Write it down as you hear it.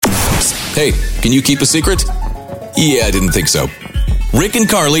Hey, can you keep a secret? Yeah, I didn't think so. Rick and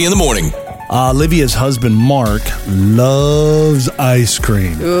Carly in the morning. Olivia's husband, Mark, loves ice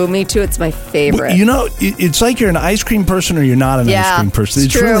cream. Ooh, me too. It's my favorite. You know, it's like you're an ice cream person or you're not an ice cream person.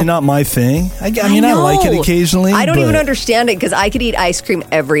 It's true. really not my thing. I mean, I like it occasionally. I don't even understand it because I could eat ice cream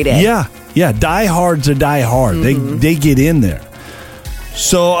every day. Yeah. Diehards are diehard. Mm-hmm. They get in there.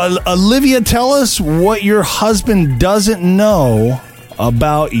 So, Olivia, tell us what your husband doesn't know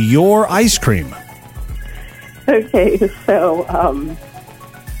about your ice cream. Okay, so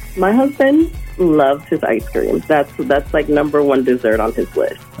my husband loves his ice cream. That's like number one dessert on his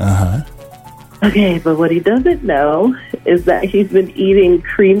list. Okay, but what he doesn't know is that he's been eating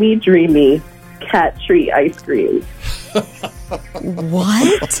Creamy Dreamy cat treat ice cream.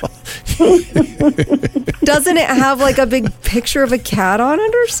 What? Doesn't it have like a big picture of a cat on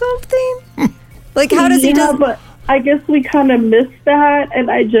it or something? Like, how does he do? But I guess we kind of missed that,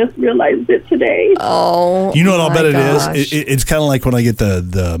 and I just realized it today. Oh, you know what I'll bet it is? It's kind of like when I get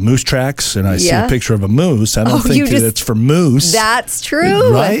the moose tracks and I see a picture of a moose. I don't think that it's for moose. That's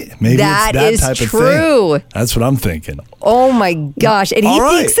true. Right? Maybe that it's that is type true. of thing. That's what I'm thinking. Oh, my gosh. And he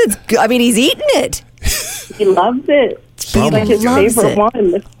thinks it's good. I mean, he's eating it. He loves it. It's like his favorite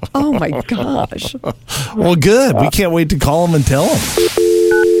one. Oh, my gosh. Well, good. We can't wait to call him and tell him.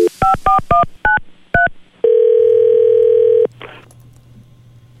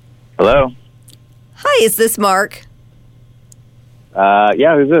 Hello? Hi, is this Mark?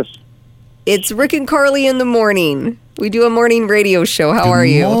 Yeah, who's this? It's Rick and Carly in the morning. We do a morning radio show. How are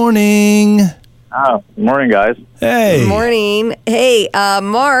you? Good morning. Oh, morning, guys. Hey. Good morning. Hey,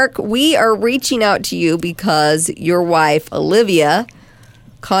 Mark, we are reaching out to you because your wife, Olivia,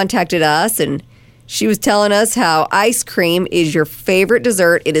 contacted us and she was telling us how ice cream is your favorite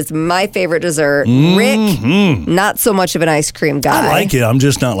dessert. It is my favorite dessert. Rick, not so much of an ice cream guy. I like it. I'm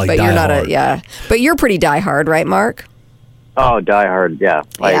just not like but diehard. You're not but you're pretty diehard, right, Mark? Oh, Die Hard, yeah.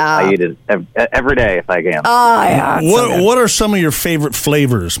 I eat it every day if I can. Oh, yeah. What are some of your favorite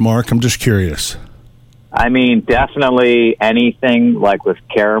flavors, Mark? I'm just curious. I mean, definitely anything like with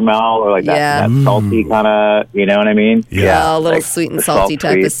caramel or like that salty kind of, you know what I mean? Yeah, a little like sweet and salty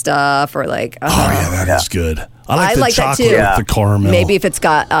type sweet of stuff, or like that is good. I like the that chocolate too. with the caramel. Maybe if it's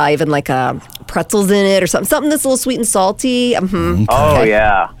got even like pretzels in it or something that's a little sweet and salty. Oh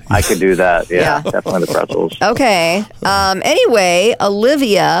yeah, I could do that. Yeah, definitely the pretzels. Okay. Anyway,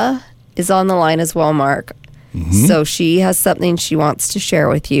 Olivia is on the line as well, Mark. So she has something she wants to share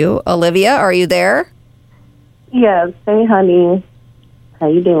with you. Olivia, are you there? Yes. Hey, honey. How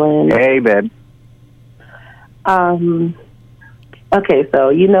you doing? Hey, babe. Okay, so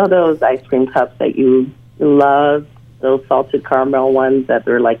you know those ice cream cups that you love, those salted caramel ones that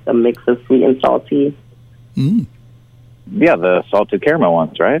they're like the mix of sweet and salty? Yeah, the salted caramel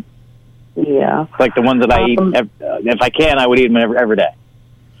ones, right? Yeah. Like the ones that I eat. If I can, I would eat them every day.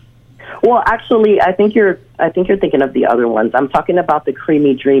 Well, actually, I think you're thinking of the other ones. I'm talking about the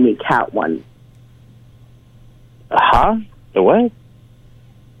Creamy Dreamy cat ones. Huh? The what?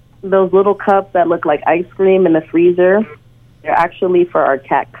 Those little cups that look like ice cream in the freezer, they're actually for our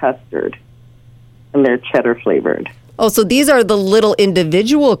cat custard, and they're cheddar flavored. Oh, so these are the little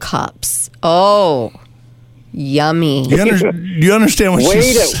individual cups. Oh, yummy. You understand what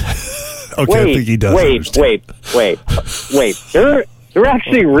she's... Okay, I think he does understand. Wait. They're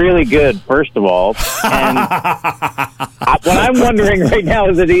actually really good, first of all. And what I'm wondering right now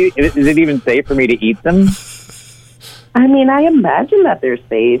is it even safe for me to eat them? I mean, I imagine that they're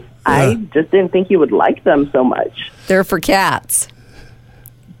safe. Yeah. I just didn't think you would like them so much. They're for cats.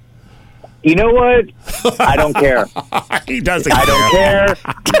 You know what? I don't care. He doesn't I don't care.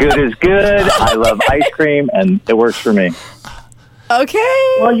 Good is good. I love ice cream, and it works for me.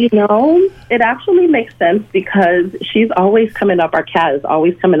 Okay. Well, you know, it actually makes sense because she's always coming up. Our cat is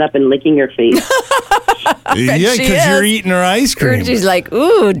always coming up and licking your face. Yeah, because you're eating her ice cream. She's like,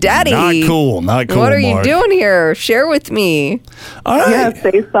 ooh, daddy. Not cool. What are you doing here? Share with me. All right. Yeah,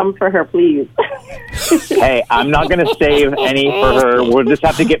 save some for her, please. Hey, I'm not going to save any for her. We'll just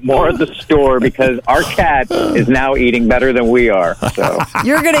have to get more at the store because our cat is now eating better than we are. So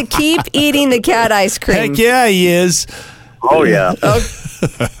you're going to keep eating the cat ice cream. Heck yeah, he is. Oh, yeah.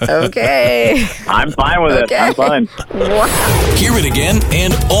 Okay. I'm fine with it. I'm fine. Hear it again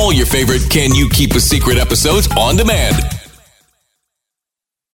and all your favorite Can You Keep a Secret episodes on demand